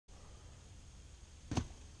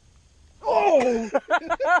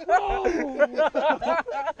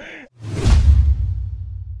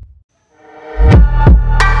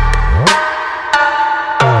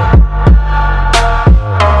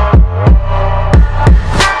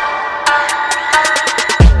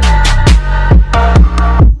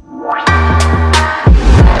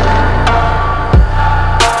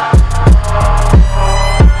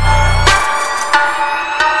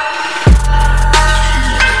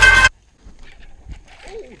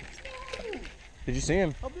Did you see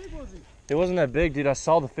him? How big was he? It wasn't that big, dude. I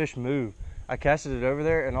saw the fish move. I casted it over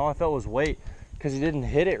there, and all I felt was weight because he didn't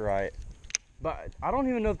hit it right. But I don't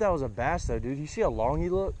even know if that was a bass, though, dude. You see how long he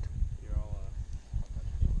looked? You're all,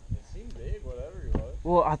 it seemed big, whatever he was.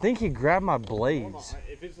 Well, I think he grabbed my blades.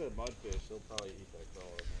 If it's a mudfish, he'll probably eat that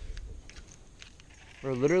crawler.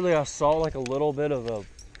 Bro, literally, I saw like a little bit of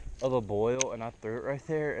a boil, and I threw it right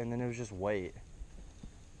there, and then it was just weight.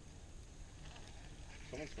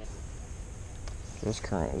 This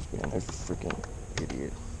current is being a freaking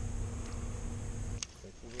idiot.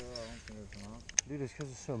 Dude, it's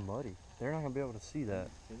because it's so muddy. They're not going to be able to see that.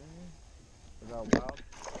 Is that wild?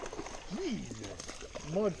 Jesus.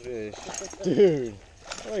 Mudfish. Dude.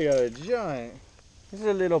 Oh, you got a giant. This is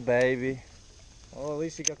a little baby. Well, at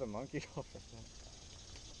least you got the monkey off.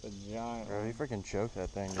 The giant. Bro, he freaking choked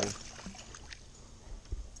that thing, dude.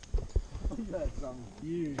 Look at that, something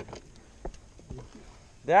huge.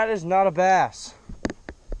 That is not a bass.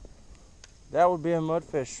 That would be a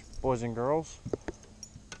mudfish, boys and girls.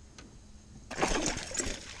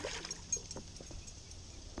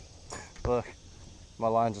 Look, my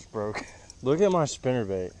line just broke. Look at my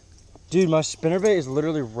spinnerbait. Dude, my spinnerbait is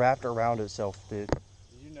literally wrapped around itself, dude. Did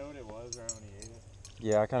you know what it was right when he ate it?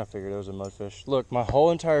 Yeah, I kind of figured it was a mudfish. Look, my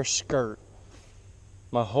whole entire skirt,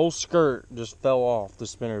 my whole skirt just fell off the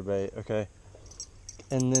spinnerbait, okay?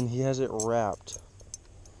 And then he has it wrapped.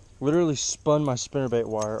 Literally spun my spinnerbait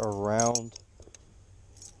wire around.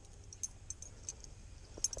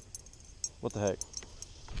 What the heck?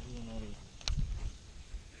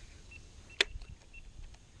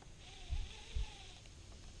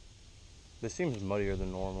 This seems muddier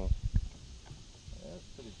than normal. Yeah, that's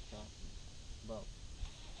pretty strong. About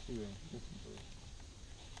 2 inches.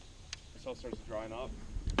 This all starts drying up.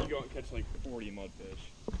 You go out and catch like 40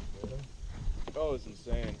 mudfish. Really? Oh, it's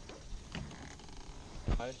insane.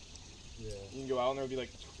 Yeah. You can go out and there'll be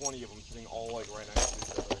like 20 of them sitting all like right next to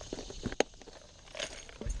each other.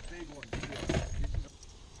 Like big ones.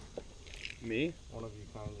 Me? One of you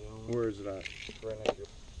kinds of. Where is it at? Right next to you.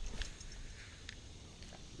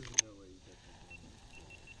 There's no way you catch that.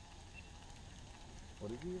 What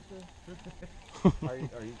did you say?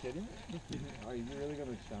 Are you kidding? Are you really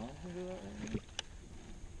gonna challenge me to that right now?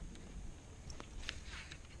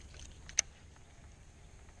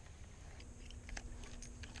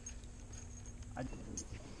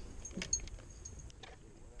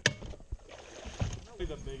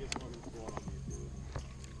 The biggest one is going on YouTube.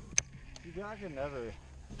 Dude, I could never.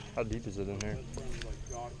 How deep is it in here? That's from like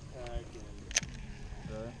Josh Tech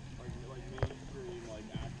and like mainstream like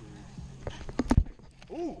actors.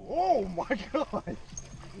 Ooh! Oh my god!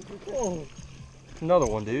 Oh. Another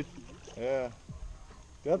one, dude. Yeah.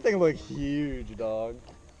 That thing looked huge, dog.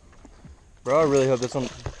 Bro, I really hope this one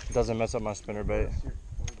doesn't mess up my spinnerbait.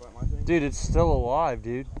 Dude, it's still alive,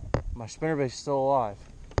 dude. My spinnerbait's still alive.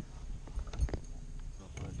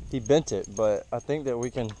 He bent it, but I think that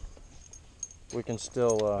we can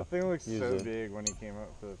still That thing looks use so it. big when he came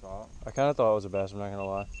up to the top. I kind of thought it was a bass, I'm not gonna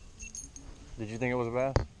lie. Did you think it was a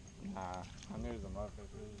bass? Nah, I knew it was a mudfish.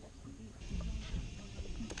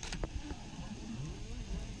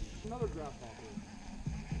 Another grasshopper.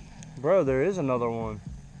 Bro, there is another one.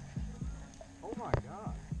 Oh my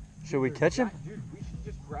god. Should we catch him? Dude, we should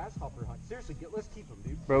just grasshopper hunt. Seriously, let's keep him,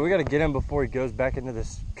 dude. Bro, we gotta get him before he goes back into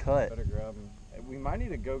this cut. Better grab him. We might need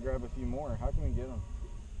to go grab a few more. How can we get them?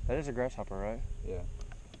 That is a grasshopper, right? Yeah.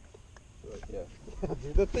 Yeah.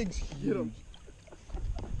 Dude, that thing's huge.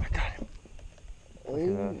 I got him.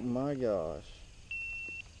 Oh my gosh.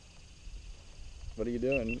 What are you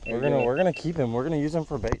doing? We're gonna keep him. We're gonna use him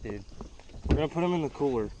for bait, dude. We're gonna put him in the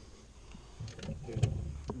cooler.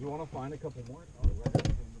 You want to find a couple more?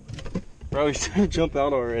 Bro, he's trying to jump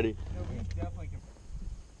out already. No, we definitely can.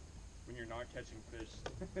 When you're not catching fish,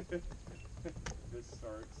 this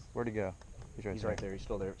starts. Where'd he go? He's right there. He's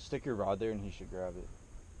still there. Stick your rod there and he should grab it.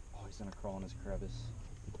 Oh, he's gonna crawl in his crevice.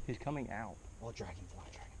 He's coming out. Oh, dragonfly.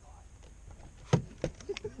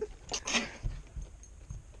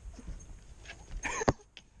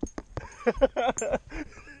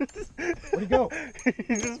 Where'd he go?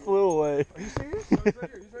 He just flew away. Are you serious? No, he's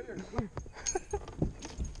right here. He's right here.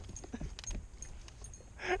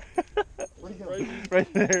 Where'd he go? Right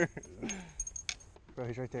there. Bro,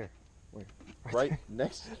 he's right there. Where? Right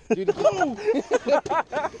next. Dude, go!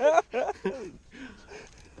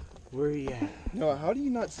 Where are you at? No, how do you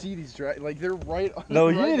not see these like they're right on No,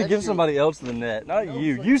 right you need to next give somebody else the net, not No,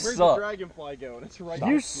 you. like, You where's suck. The dragonfly going? It's right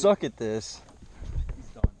You next to suck at this. He's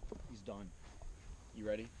done. He's done. You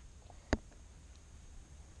ready?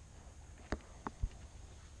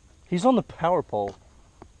 He's on the power pole.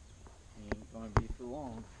 He ain't gonna be for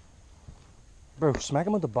long. Bro, smack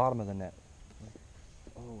him at the bottom of the net.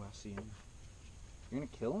 Oh, I see him. You're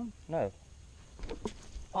gonna kill him? No.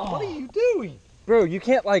 Oh. What are you doing? Bro, you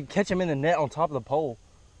can't like catch him in the net on top of the pole.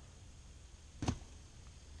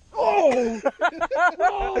 Oh!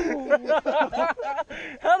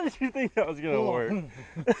 How did you think that was gonna work?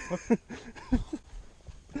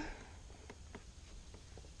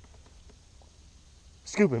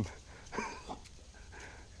 Scoop him.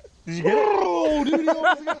 Did you get it? Oh, dude, he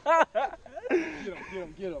almost got...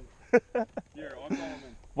 Get him. Here, I'll call him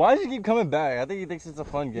in. Why does he keep coming back? I think he thinks it's a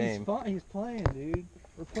fun game. He's playing, dude.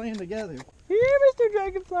 We're playing together. Here, Mr.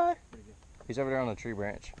 Dragonfly. He's over there on a tree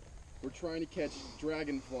branch. We're trying to catch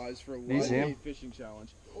dragonflies for a you see him? live fishing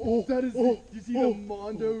challenge. Oh, that is it. You see the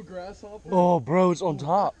Mondo grasshopper? Oh, bro, it's on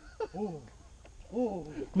top. No.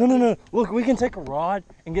 Look, we can take a rod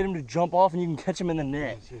and get him to jump off and you can catch him in the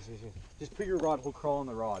net. Yes. Just put your rod, he'll crawl on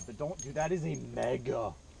the rod. But don't, dude, that is a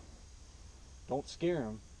mega. Don't scare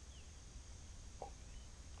him.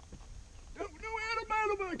 No,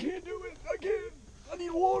 Adam, I can't do it. I can't. I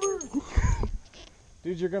need water.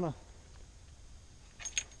 Dude, you're gonna.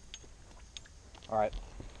 All right.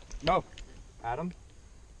 No. Adam.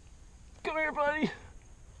 Come here, buddy.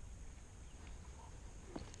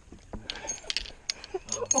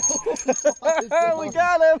 We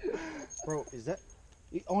got him. Bro, is that?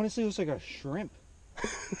 It honestly looks like a shrimp.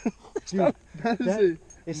 Dude,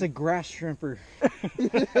 it's a grass shrimper.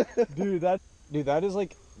 Dude, that is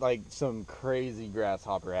like some crazy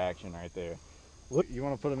grasshopper action right there. Look, you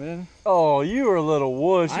want to put him in? Oh, you were a little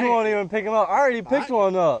wuss. You won't even pick him up. I already picked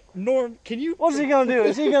one up. Norm, can you? What's he gonna do?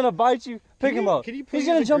 Is he gonna bite you? Pick him up. Can you He's please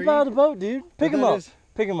gonna jump agree out of the boat, dude. Pick him that up. is-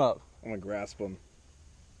 Pick him up. I'm gonna grasp him.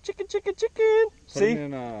 Chicken. Put See?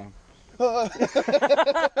 him in,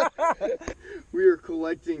 We are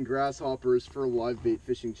collecting grasshoppers for a live bait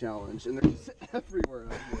fishing challenge, and they're just everywhere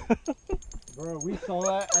out here. Bro, we saw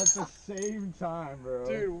that at the same time, bro.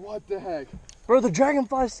 Dude, what the heck? Bro, the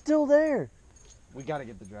dragonfly's still there. We gotta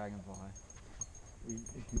get the dragonfly.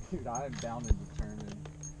 Dude, I am bound and determined.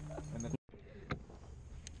 And then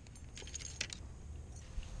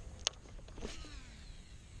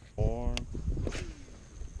Warm.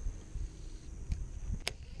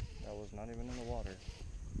 That was not even in the water.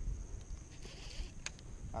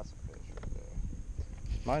 that's a fish right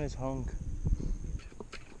there. Mine is hung.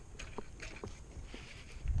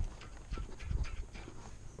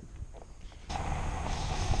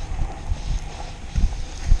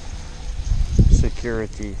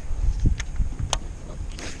 Security.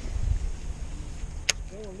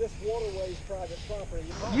 This waterway is private property.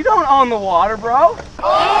 You don't own the water, bro.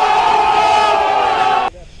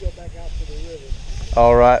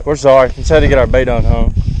 All right, we're sorry. Let's have to get our bait on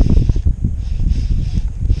home.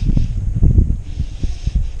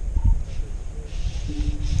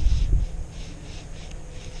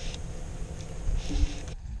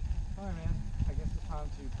 All right, man. I guess it's time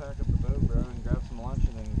to pack up the boat, bro, and grab some lunch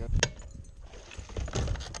and then go.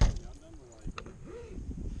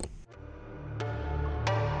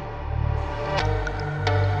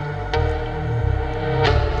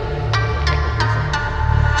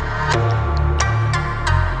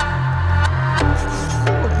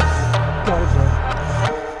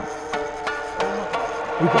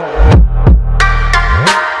 We got it.